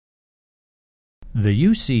The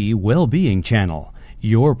UC Wellbeing Channel,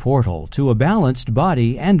 your portal to a balanced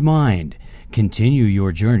body and mind. Continue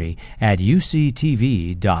your journey at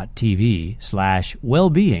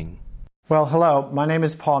uctv.tv/wellbeing. Well, hello. My name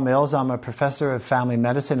is Paul Mills. I'm a professor of family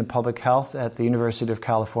medicine and public health at the University of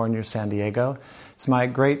California, San Diego. It's my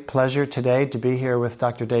great pleasure today to be here with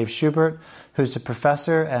Dr. Dave Schubert, who's a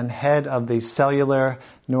professor and head of the Cellular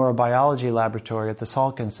Neurobiology Laboratory at the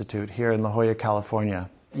Salk Institute here in La Jolla, California.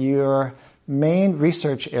 Your main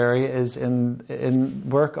research area is in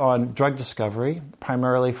work on drug discovery,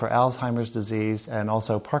 primarily for Alzheimer's disease and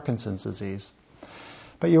also Parkinson's disease.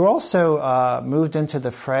 But you also moved into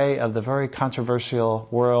the fray of the very controversial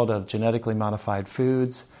world of genetically modified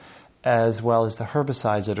foods, as well as the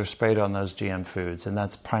herbicides that are sprayed on those GM foods. And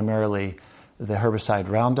that's primarily the herbicide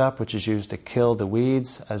Roundup, which is used to kill the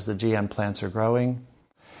weeds as the GM plants are growing.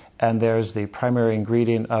 And there's the primary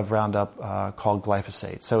ingredient of Roundup called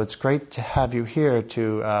glyphosate. So it's great to have you here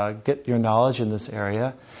to get your knowledge in this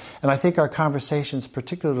area. And I think our conversation is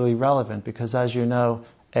particularly relevant because, as you know,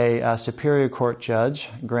 a Superior Court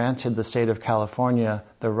judge granted the state of California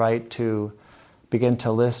the right to begin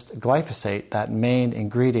to list glyphosate, that main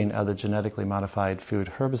ingredient of the genetically modified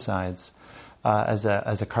food herbicides, as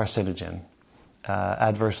a carcinogen,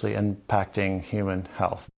 adversely impacting human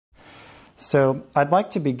health. So I'd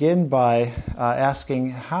like to begin by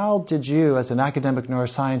asking, how did you, as an academic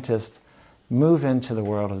neuroscientist, move into the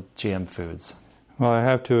world of GM foods? Well, I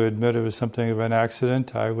have to admit it was something of an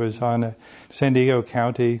accident. I was on a San Diego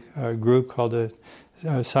County group called the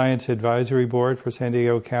Science Advisory Board for San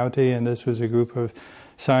Diego County, and this was a group of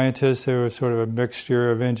scientists. There was sort of a mixture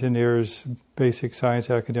of engineers, basic science,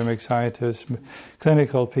 academic scientists,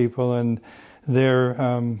 clinical people, and their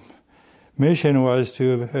mission was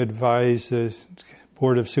to advise the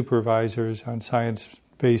Board of Supervisors on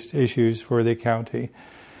science-based issues for the county.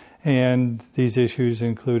 And these issues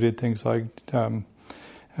included things like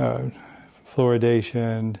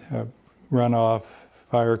fluoridation, runoff,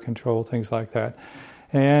 fire control, things like that.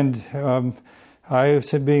 And I,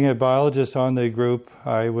 being a biologist on the group,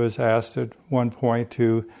 I was asked at one point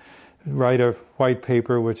to write a white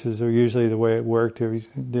paper, which is usually the way it worked.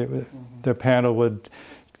 The panel would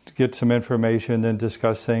get some information, then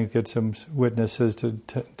discuss things, get some witnesses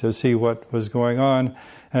to see what was going on,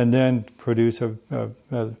 and then produce a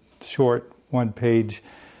short one-page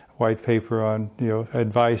white paper on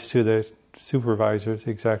advice to the supervisors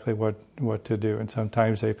exactly what to do. And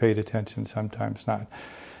sometimes they paid attention, sometimes not.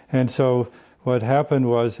 And so what happened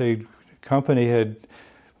was a company had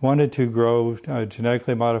wanted to grow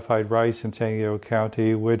genetically modified rice in San Diego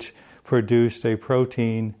County, which produced a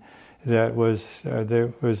protein that was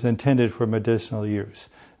intended for medicinal use.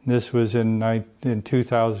 And this was in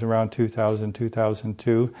 2000, around 2000,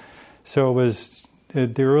 2002. So it was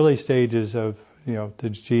at the early stages of the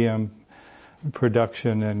GM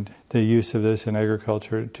production and the use of this in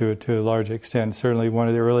agriculture to a large extent. Certainly one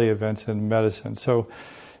of the early events in medicine. So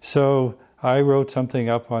I wrote something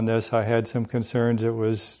up on this. I had some concerns. It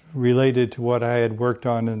was related to what I had worked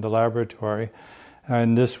on in the laboratory,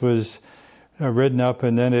 and this was written up,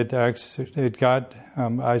 and then it got.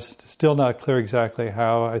 I'm still not clear exactly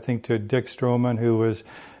how. I think to Dick Stroman, who was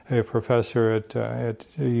a professor at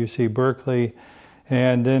UC Berkeley.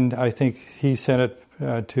 And then I think he sent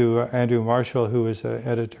it to Andrew Marshall, who was an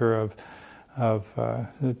editor of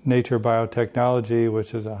Nature Biotechnology,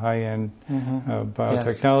 which is a high-end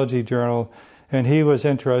biotechnology journal. And he was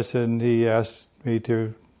interested, and he asked me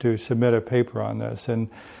to submit a paper on this. And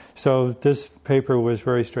so this paper was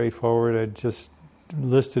very straightforward. It just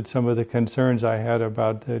listed some of the concerns I had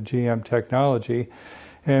about the GM technology.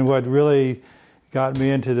 And what really got me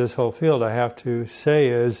into this whole field, I have to say,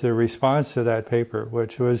 is the response to that paper,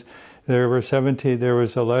 which was there was a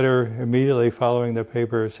letter immediately following the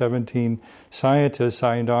paper. 17 scientists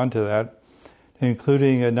signed on to that,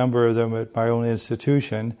 including a number of them at my own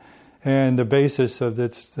institution. And the basis of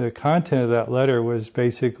the content of that letter was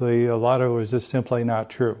basically a lot of it was just simply not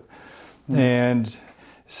true. Mm. And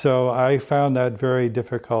so I found that very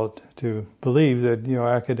difficult to believe that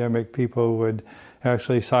academic people would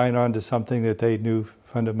actually sign on to something that they knew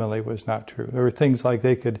fundamentally was not true. There were things like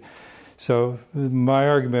they could. So my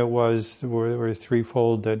argument were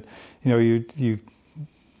threefold: that you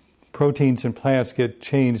proteins in plants get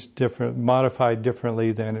changed modified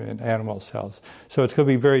differently than in animal cells. So it's going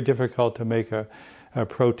to be very difficult to make a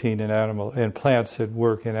protein in plants that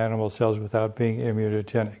work in animal cells without being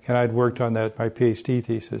immunogenic. And I'd worked on that, my PhD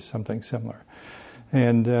thesis, something similar.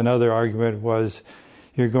 And another argument was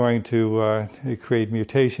you're going to create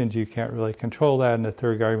mutations, you can't really control that. And the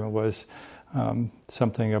third argument was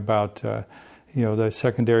something about the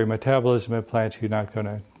secondary metabolism of plants, you're not going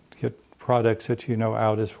to get products that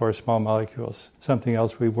out as far as small molecules, something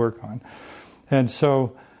else we work on. And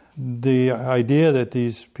so the idea that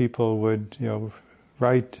these people would,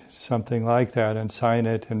 write something like that and sign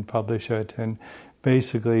it and publish it and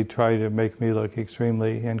basically try to make me look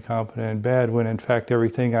extremely incompetent and bad, when in fact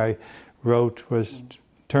everything I wrote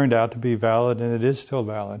turned out to be valid, and it is still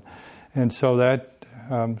valid. And so that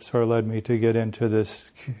sort of led me to get into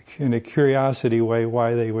this, in a curiosity way,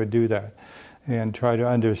 why they would do that, and try to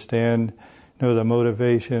understand, the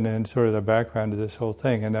motivation and sort of the background of this whole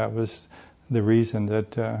thing. And that was the reason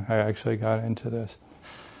that I actually got into this.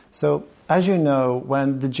 So, as you know,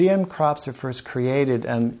 when the GM crops are first created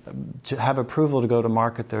and to have approval to go to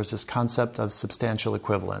market, there's this concept of substantial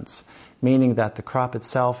equivalence, meaning that the crop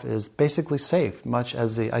itself is basically safe, much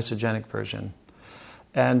as the isogenic version.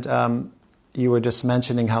 And you were just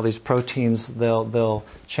mentioning how these proteins, they'll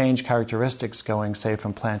change characteristics going, say,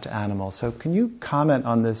 from plant to animal. So can you comment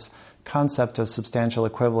on this concept of substantial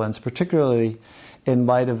equivalence, particularly in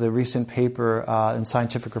light of the recent paper in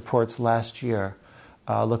Scientific Reports last year,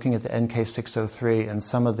 looking at the NK603 and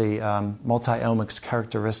some of the multi-omics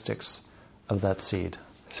characteristics of that seed?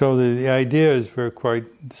 So the idea is quite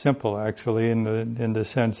simple, actually, in the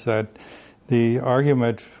sense that the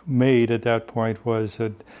argument made at that point was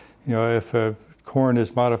that, if a corn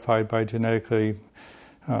is modified by genetically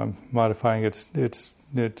modifying its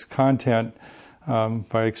content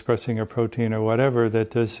by expressing a protein or whatever,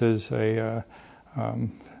 that this is a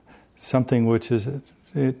something which is,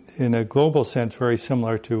 in a global sense, very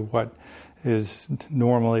similar to what is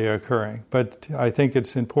normally occurring. But I think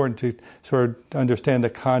it's important to sort of understand the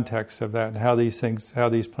context of that and how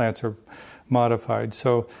these plants are modified.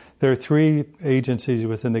 So there are three agencies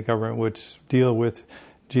within the government which deal with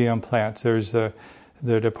GM plants. There's the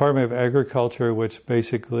Department of Agriculture, which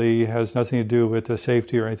basically has nothing to do with the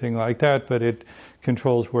safety or anything like that, but it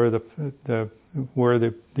controls where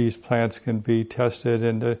these plants can be tested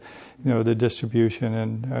and the distribution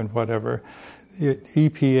and whatever.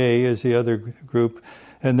 EPA is the other group,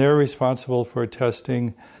 and they're responsible for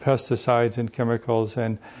testing pesticides and chemicals,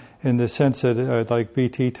 and in the sense that like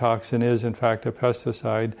Bt toxin is in fact a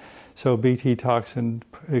pesticide, so Bt toxin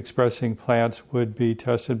expressing plants would be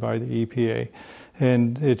tested by the EPA.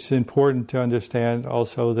 And it's important to understand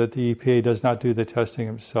also that the EPA does not do the testing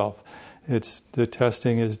itself. The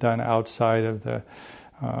testing is done outside of the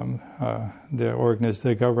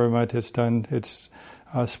government. It's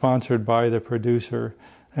sponsored by the producer,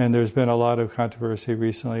 and there's been a lot of controversy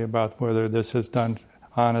recently about whether this is done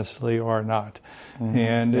honestly or not. Mm-hmm.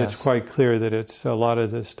 And yes, it's quite clear that a lot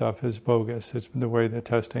of this stuff is bogus. It's the way the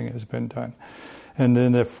testing has been done. And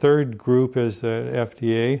then the third group is the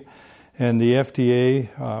FDA. And the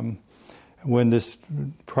FDA, when this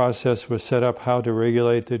process was set up, how to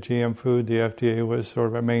regulate the GM food, the FDA was sort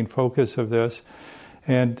of a main focus of this.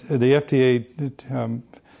 And the FDA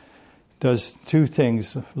does two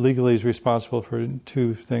things, legally is responsible for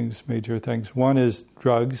two things, major things. One is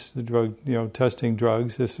drugs, testing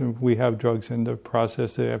drugs. We have drugs in the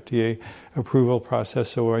process, the FDA approval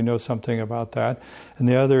process, so I know something about that. And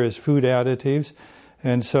the other is food additives.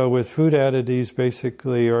 And so with food additives,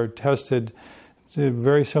 basically are tested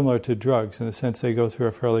very similar to drugs in the sense they go through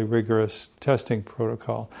a fairly rigorous testing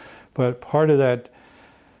protocol. But part of that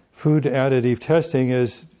food additive testing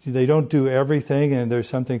is they don't do everything, and there's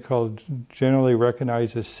something called generally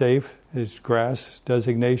recognized as safe, is GRAS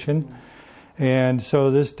designation. And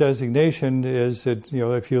so this designation is that,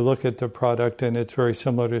 if you look at the product and it's very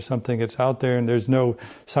similar to something that's out there and there's no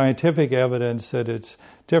scientific evidence that it's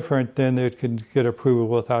different, then it can get approval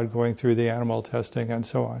without going through the animal testing and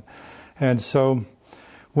so on. And so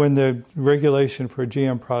when the regulation for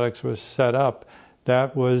GM products was set up,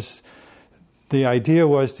 the idea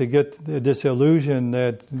was to get this illusion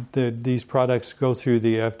that these products go through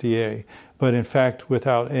the FDA, but in fact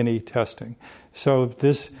without any testing. So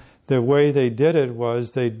the way they did it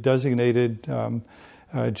was they designated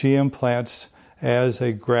GM plants as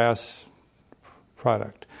a GRAS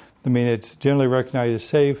product. I mean, it's generally recognized as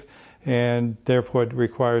safe, and therefore it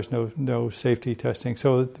requires no safety testing.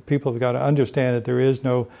 So people have got to understand that there is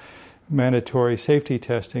no mandatory safety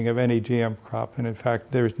testing of any GM crop, and in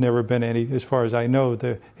fact there's never been any, as far as I know,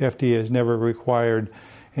 the FDA has never required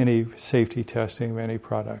any safety testing of any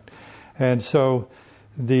product. And so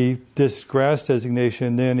this GRAS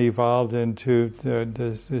designation then evolved into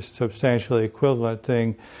this substantially equivalent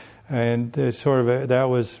thing, and that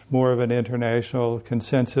was more of an international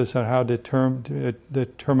consensus on how the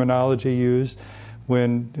terminology used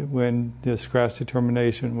when this GRAS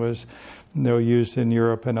determination was used in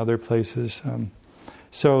Europe and other places.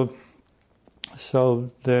 So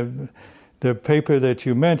So the paper that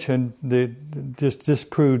you mentioned just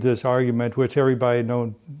disproved this argument, which everybody had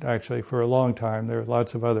known actually for a long time. There are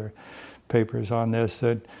lots of other papers on this,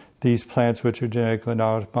 that these plants which are genetically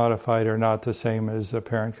modified are not the same as the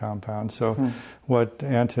parent compound. So what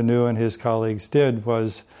Antonu and his colleagues did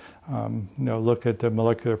was look at the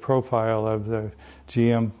molecular profile of the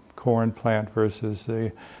GM corn plant versus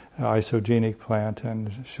the isogenic plant,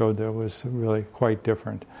 and showed that it was really quite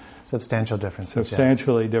different. Substantial differences.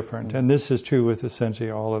 Substantially different. And this is true with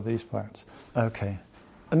essentially all of these plants. Okay.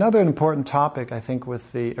 Another important topic, I think,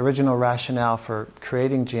 with the original rationale for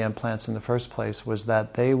creating GM plants in the first place was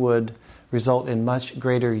that they would result in much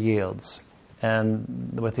greater yields.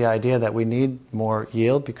 And with the idea that we need more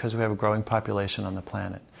yield because we have a growing population on the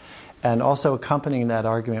planet. And also accompanying that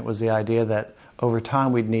argument was the idea that over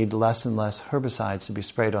time we'd need less and less herbicides to be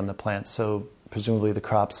sprayed on the plants, so presumably the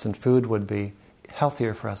crops and food would be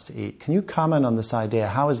healthier for us to eat. Can you comment on this idea?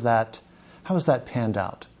 How is that panned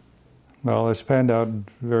out? Well, it's panned out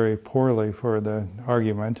very poorly for the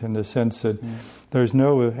argument, in the sense that there's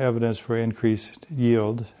no evidence for increased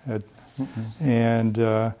yield, and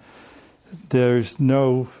there's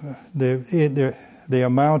no the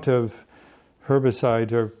amount of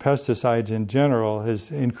herbicides or pesticides in general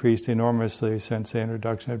has increased enormously since the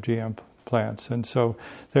introduction of GM plants, and so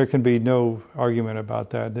there can be no argument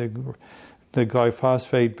about that. The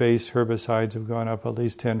glyphosate-based herbicides have gone up at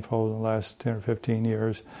least tenfold in the last 10 or 15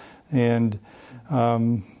 years, and a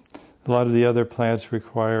lot of the other plants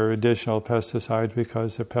require additional pesticides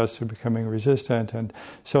because the pests are becoming resistant, and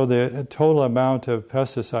so the total amount of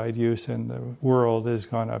pesticide use in the world has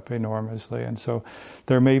gone up enormously, and so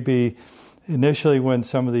there may be initially, when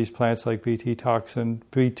some of these plants like Bt toxin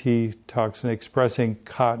expressing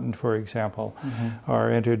cotton, for example,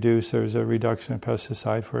 are introduced, there's a reduction in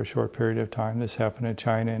pesticide for a short period of time. This happened in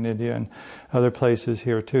China and India and other places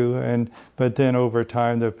here too. But then over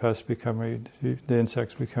time, the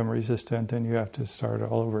insects become resistant, and you have to start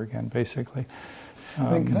all over again, basically.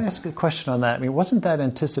 Can I ask a question on that? I mean, wasn't that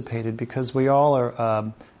anticipated? Because we all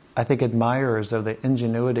are, I think, admirers of the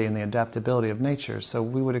ingenuity and the adaptability of nature. So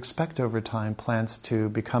we would expect over time plants to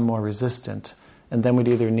become more resistant, and then we'd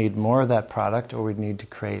either need more of that product or we'd need to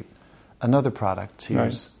create another product to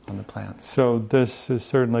use on the plants. So this is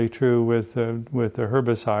certainly true with the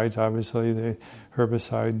herbicides. Obviously, the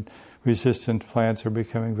herbicide-resistant plants are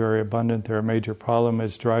becoming very abundant. They're a major problem.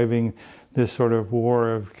 It's driving this sort of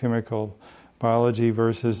war of chemical biology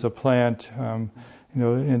versus the plant.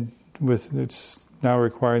 It's now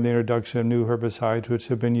requiring the introduction of new herbicides, which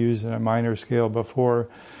have been used in a minor scale before,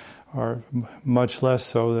 are much less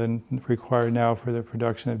so than required now for the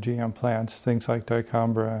production of GM plants, things like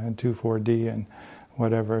dicambra and 2,4-D and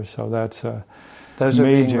whatever. So that's a Those are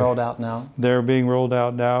being rolled out now? They're being rolled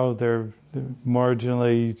out now. They're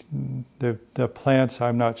marginally, the plants,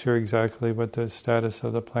 I'm not sure exactly what the status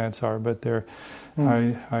of the plants are, but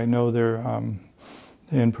I know they're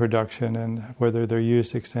in production, and whether they're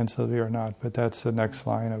used extensively or not. But that's the next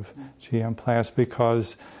line of GM plants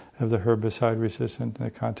because of the herbicide resistant in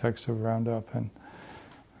the context of Roundup and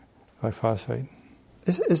glyphosate.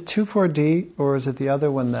 Is 2,4-D, or is it the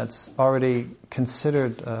other one that's already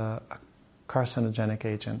considered a carcinogenic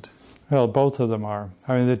agent? Well, both of them are.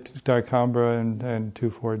 I mean, the dicambra and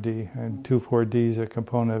 2,4-D. And 2,4-D is a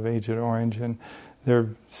component of Agent Orange, and there are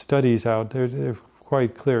studies out there. They're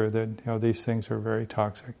quite clear that these things are very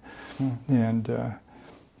toxic, and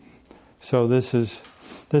so this is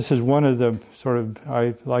one of the sort of,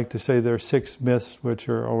 I like to say there are 6 myths which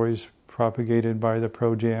are always propagated by the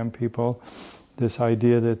pro-GM people. This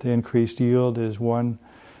idea that the increased yield is one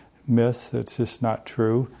myth that's just not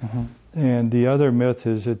true, and the other myth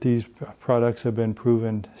is that these products have been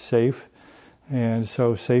proven safe, and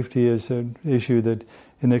so safety is an issue that,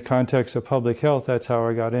 in the context of public health, that's how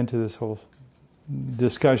I got into this whole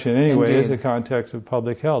discussion anyway, is the context of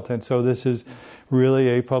public health. And so this is really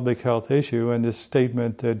a public health issue, and this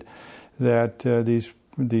statement that these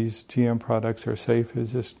GM products are safe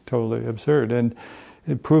is just totally absurd and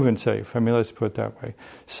proven safe. I mean, let's put it that way.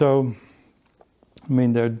 So, I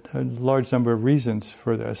mean, there are a large number of reasons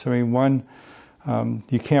for this. I mean, one,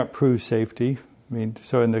 you can't prove safety. I mean,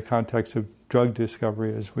 so in the context of drug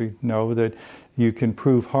discovery, as we know, that you can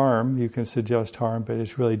prove harm, you can suggest harm, but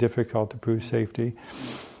it's really difficult to prove safety.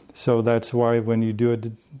 So that's why when you do a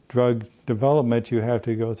drug development, you have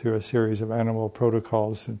to go through a series of animal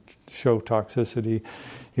protocols that show toxicity.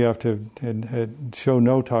 You have to show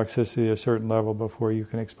no toxicity at a certain level before you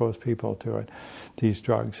can expose people to these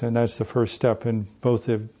drugs. And that's the first step in both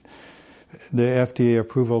the FDA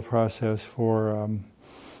approval process for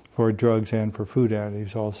drugs and for food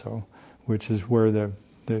additives also, which is where the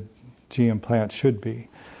GM plant should be.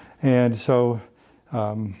 And so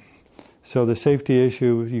the safety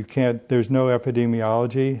issue, there's no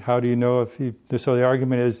epidemiology. How do you know so the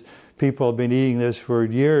argument is people have been eating this for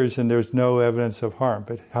years and there's no evidence of harm,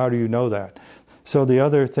 but how do you know that? So the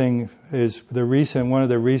other thing is one of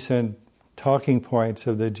the recent talking points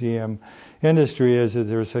of the GM industry is that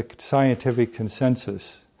there's a scientific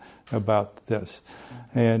consensus about this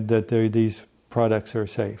and that these products are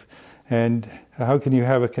safe. And how can you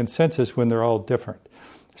have a consensus when they're all different?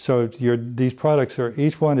 So these products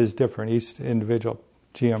each one is different. Each individual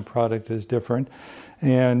GM product is different.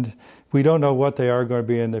 And we don't know what they are going to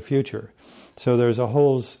be in the future. So there's a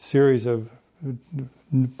whole series of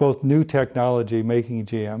both new technology making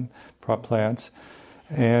GM plants,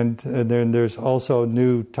 and then there's also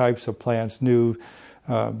new types of plants,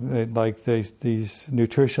 like these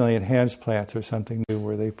nutritionally enhanced plants or something new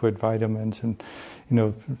where they put vitamins and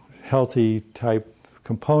healthy type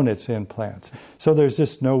components in plants. So there's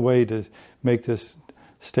just no way to make this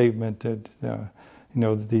statement that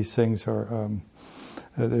that these things are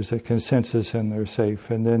there's a consensus and they're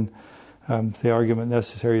safe. And then the argument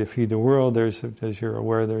necessary to feed the world, as you're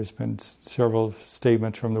aware, there's been several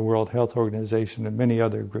statements from the World Health Organization and many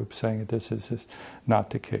other groups saying that this is just not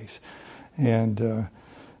the case. And there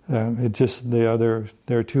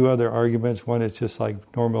are two other arguments. One is just like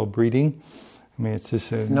normal breeding. I mean, it's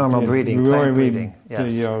just normal breeding, plant breeding,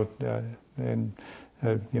 yes.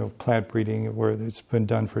 Plant breeding where it's been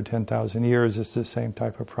done for 10,000 years. It's the same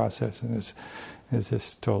type of process, and it's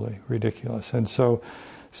just totally ridiculous. And so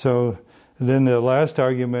then the last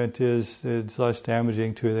argument is it's less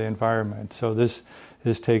damaging to the environment. So this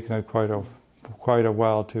has taken quite a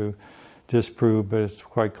while to disprove, but it's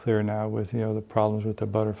quite clear now with the problems with the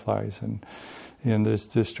butterflies and this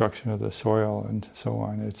destruction of the soil and so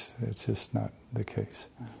on. It's just not the case.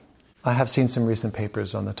 I have seen some recent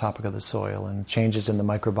papers on the topic of the soil and changes in the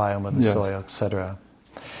microbiome of the soil, etc.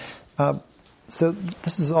 So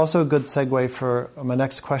this is also a good segue for my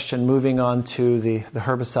next question, moving on to the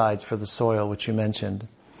herbicides for the soil, which you mentioned.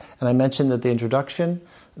 And I mentioned that the introduction,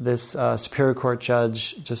 this Superior Court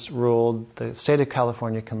judge just ruled the state of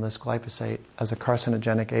California can list glyphosate as a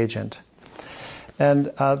carcinogenic agent.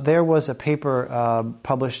 And there was a paper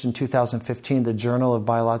published in 2015, the Journal of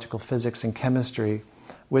Biological Physics and Chemistry,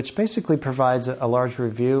 which basically provides a large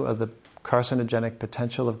review of the carcinogenic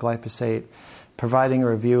potential of glyphosate, providing a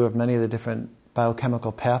review of many of the different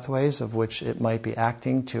biochemical pathways of which it might be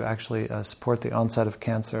acting to actually support the onset of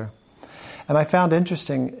cancer. And I found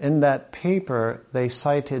interesting, in that paper, they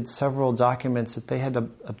cited several documents that they had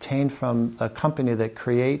obtained from a company that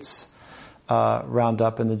creates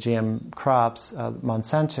Roundup in the GM crops,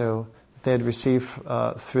 Monsanto, that they had received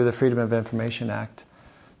through the Freedom of Information Act,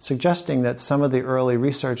 suggesting that some of the early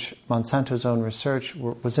research, Monsanto's own research,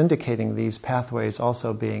 was indicating these pathways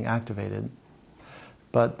also being activated.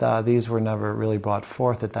 But these were never really brought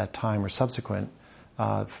forth at that time or subsequent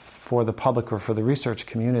for the public or for the research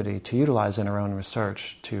community to utilize in our own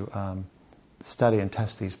research to study and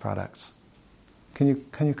test these products. Can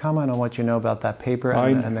you comment on what you know about that paper?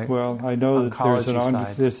 I know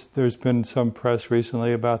that there's been some press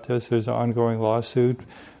recently about this. There's an ongoing lawsuit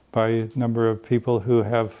by a number of people who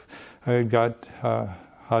have got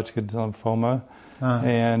Hodgkin's lymphoma,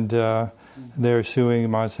 and they're suing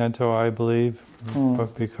Monsanto, I believe,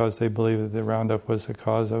 but because they believe that the Roundup was the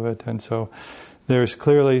cause of it. And so there's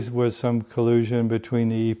clearly was some collusion between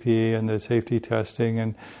the EPA and the safety testing,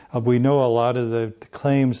 and we know a lot of the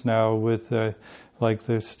claims now with like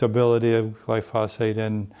the stability of glyphosate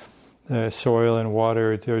in soil and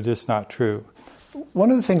water, they're just not true.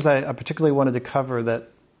 One of the things I particularly wanted to cover that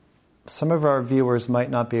some of our viewers might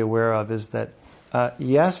not be aware of is that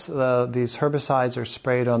yes, these herbicides are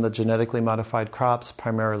sprayed on the genetically modified crops,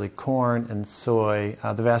 primarily corn and soy,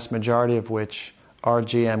 the vast majority of which are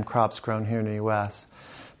GM crops grown here in the U.S.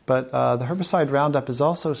 But the herbicide Roundup is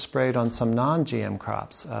also sprayed on some non-GM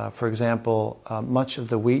crops. For example, much of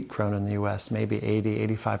the wheat grown in the U.S., maybe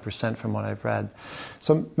 80-85% from what I've read.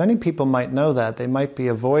 So many people might know that. They might be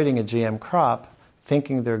avoiding a GM crop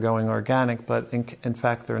thinking they're going organic, but in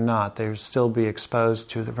fact they're not. They'll still be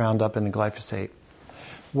exposed to the Roundup and the glyphosate.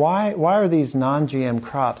 Why are these non-GM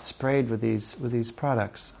crops sprayed with these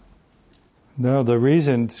products? No, the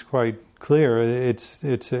reason's quite clear. It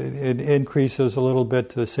increases a little bit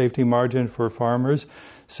the safety margin for farmers.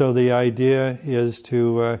 So the idea is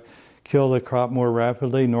to kill the crop more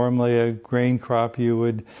rapidly. Normally a grain crop you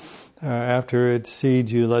would, after it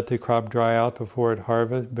seeds, you let the crop dry out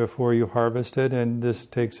before you harvest it, and this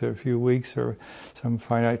takes a few weeks or some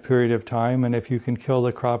finite period of time. And if you can kill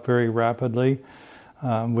the crop very rapidly,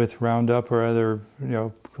 with Roundup or other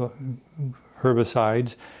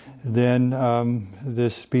herbicides, then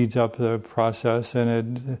this speeds up the process and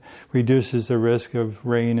it reduces the risk of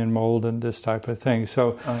rain and mold and this type of thing.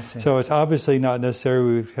 So it's obviously not necessary.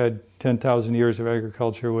 We've had 10,000 years of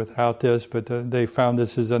agriculture without this, but they found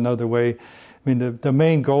this is another way. I mean, the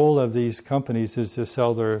main goal of these companies is to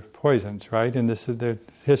sell their poisons, right? And this is the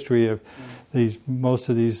history of most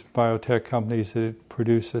of these biotech companies that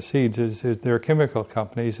produce the seeds is they're chemical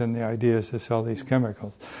companies, and the idea is to sell these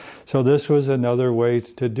chemicals. So this was another way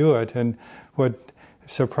to do it. And what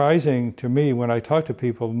surprising to me when I talk to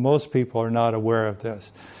people, most people are not aware of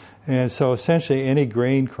this. And so essentially any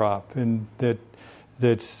grain crop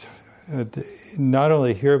that's not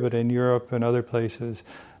only here but in Europe and other places,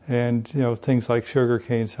 and things like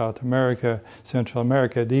sugarcane, South America, Central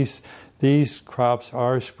America, these crops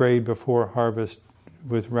are sprayed before harvest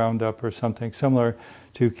with Roundup or something similar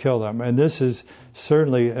to kill them. And this is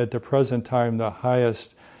certainly at the present time the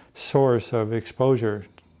highest source of exposure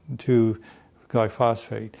to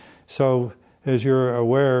glyphosate. So as you're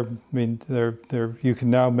aware, I mean, you can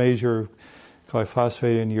now measure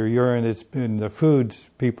glyphosate in your urine. It's in the foods.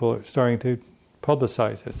 People are starting to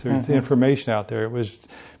publicize this. There's information out there. It was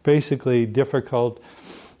basically difficult,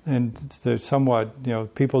 and somewhat,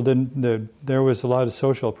 people didn't. There was a lot of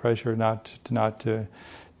social pressure not to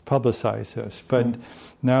publicize this. But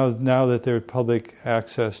now that there's public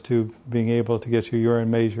access to being able to get your urine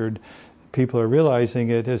measured, people are realizing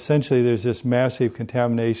it. Essentially, there's this massive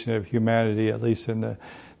contamination of humanity, at least in the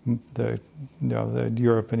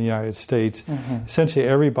Europe and the United States. Essentially,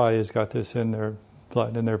 everybody has got this in their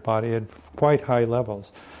blood, in their body, at quite high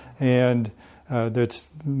levels, and that's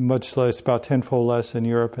much less, about tenfold less in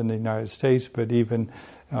Europe and the United States. But even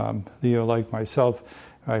like myself,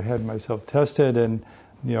 I had myself tested, and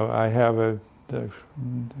I have a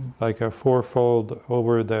fourfold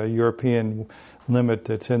over the European limit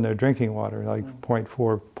that's in their drinking water, like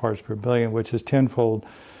 0.4 parts per billion, which is tenfold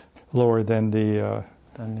lower than the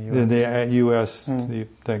U.S.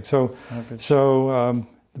 thing. So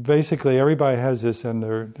basically, everybody has this in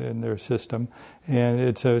their system, and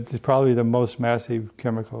it's probably the most massive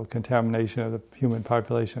chemical contamination of the human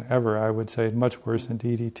population ever. I would say much worse than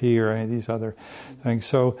DDT or any of these other things.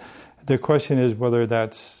 So the question is whether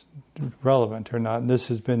that's relevant or not. And this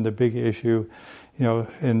has been the big issue,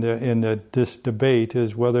 in this debate,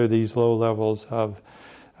 is whether these low levels of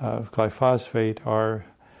glyphosate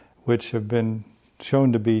which have been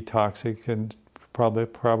shown to be toxic and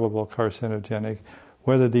probable carcinogenic,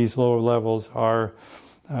 whether these lower levels are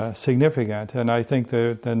significant. And I think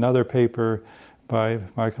that another paper by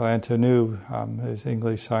Michael Antonou, his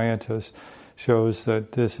English scientist, shows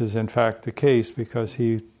that this is in fact the case, because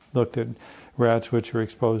he looked at rats which were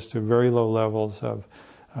exposed to very low levels of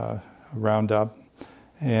Roundup,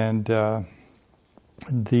 and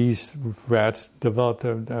these rats developed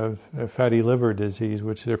a fatty liver disease,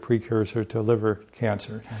 which is a precursor to liver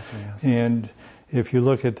cancer. Yes. And if you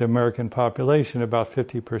look at the American population, about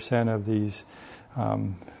 50% of these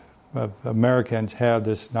Americans have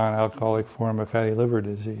this non-alcoholic form of fatty liver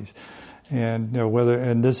disease. And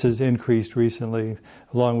and this has increased recently,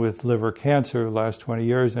 along with liver cancer, the last 20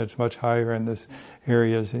 years, and it's much higher in this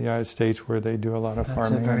areas in the United States where they do a lot of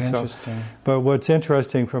farming. That's very interesting. But what's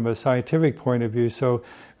interesting from a scientific point of view, so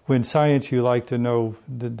when science, you like to know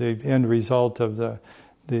the end result of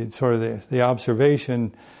the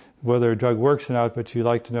observation, whether a drug works or not, but you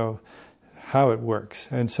like to know how it works.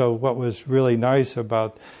 And so what was really nice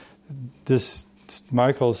about this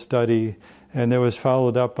Michael's study, and it was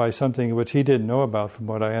followed up by something which he didn't know about, from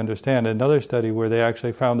what I understand, another study where they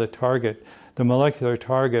actually found the molecular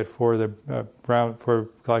target for for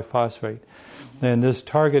glyphosate. And this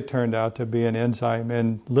target turned out to be an enzyme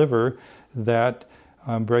in liver that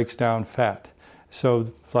breaks down fat.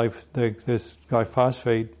 So this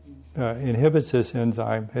glyphosate inhibits this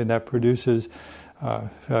enzyme, and that produces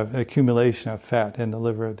accumulation of fat in the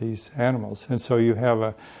liver of these animals. And so you have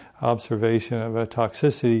a observation of a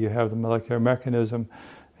toxicity, you have the molecular mechanism,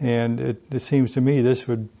 and it seems to me this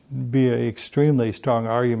would be an extremely strong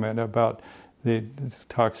argument about the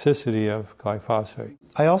toxicity of glyphosate.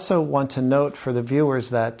 I also want to note for the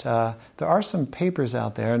viewers that there are some papers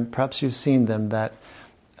out there, and perhaps you've seen them, that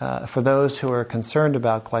for those who are concerned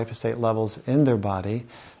about glyphosate levels in their body,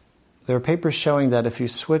 there are papers showing that if you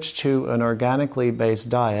switch to an organically based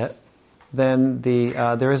diet, then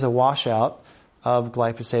there is a washout of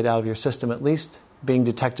glyphosate out of your system, at least being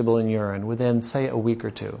detectable in urine within, say, a week or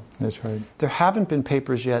two. That's right. There haven't been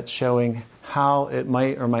papers yet showing how it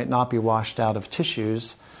might or might not be washed out of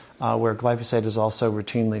tissues where glyphosate is also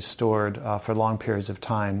routinely stored for long periods of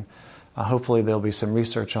time. hopefully there'll be some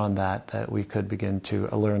research on that we could begin to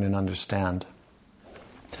learn and understand.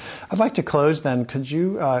 I'd like to close then. Could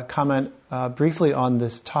you comment briefly on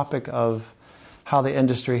this topic of how the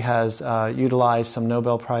industry has utilized some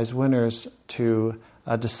Nobel Prize winners to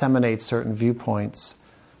disseminate certain viewpoints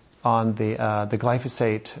on the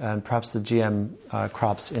glyphosate and perhaps the GM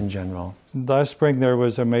crops in general? Last spring there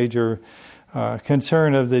was a major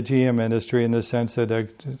concern of the GM industry in the sense that a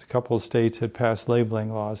couple of states had passed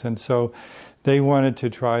labeling laws, and so they wanted to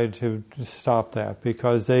try to stop that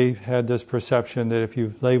because they had this perception that if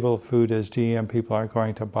you label food as GM, people aren't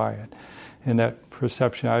going to buy it. And that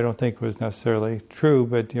perception I don't think was necessarily true,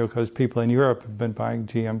 but because people in Europe have been buying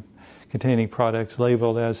GM containing products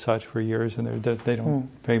labeled as such for years, and they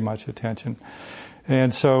don't pay much attention.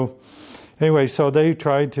 And so, anyway, so they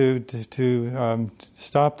tried to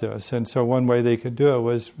stop this, and so one way they could do it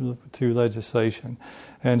was through legislation.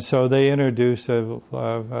 And so they introduced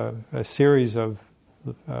a series of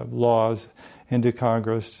laws into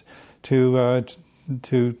Congress to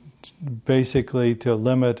basically to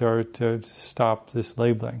limit or to stop this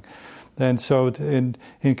labeling. And so in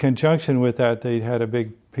conjunction with that, they had a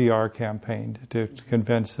big PR campaign to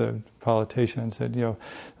convince the politicians that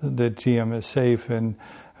that GM is safe and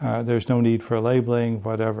there's no need for labeling,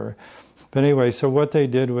 whatever. But anyway, so what they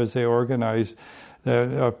did was they organized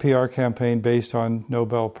a PR campaign based on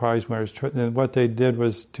Nobel Prize winners. And what they did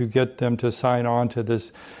was to get them to sign on to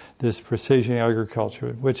this precision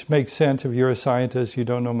agriculture, which makes sense. If you're a scientist, you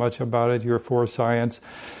don't know much about it, you're for science.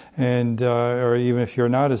 And or even if you're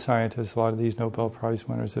not a scientist, a lot of these Nobel Prize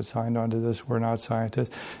winners that signed on to this were not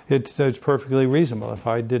scientists. It's perfectly reasonable. If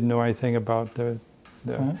I didn't know anything about the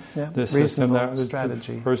system, that was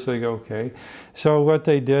strategy. Personally okay. So what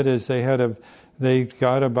they did is they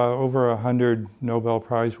got about over 100 Nobel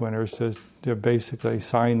Prize winners to basically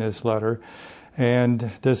sign this letter,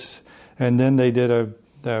 and then they did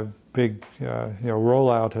a big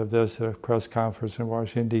rollout of this at a press conference in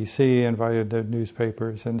Washington, D.C., invited the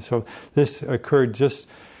newspapers. And so this occurred just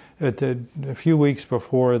a few weeks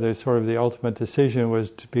before the ultimate decision was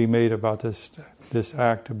to be made about this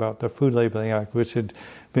act, about the Food Labeling Act, which had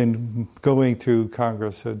been going through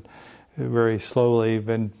Congress, had very slowly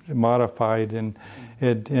been modified, and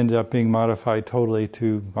it ended up being modified totally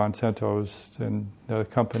to Monsanto's and the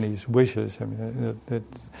company's wishes. I mean,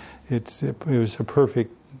 it was a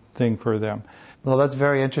perfect thing for them. Well, that's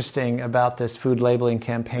very interesting about this food labeling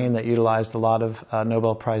campaign that utilized a lot of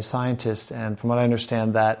Nobel Prize scientists, and from what I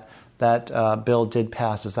understand, that bill did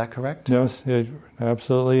pass. Is that correct? Yes,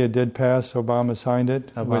 absolutely. It did pass. Obama signed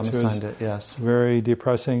it. Obama signed it, yes. Very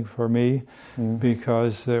depressing for me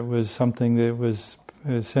because it was something that was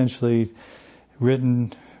essentially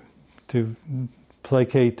written to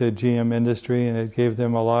placate the GM industry, and it gave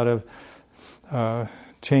them a lot of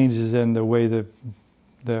changes in the way that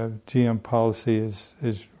the GM policy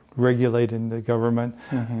is regulated in the government,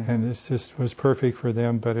 and it just was perfect for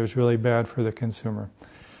them, but it was really bad for the consumer.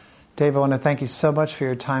 Dave, I want to thank you so much for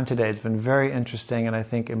your time today. It's been very interesting and I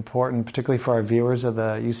think important, particularly for our viewers of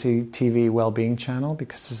the UCTV Wellbeing Channel,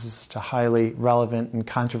 because this is such a highly relevant and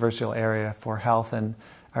controversial area for health, and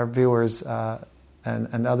our viewers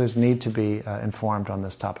and others need to be informed on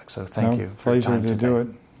this topic. So thank you for your time today. Pleasure to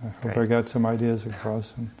do it. I hope I got some ideas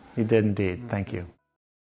across. You did indeed. Thank you.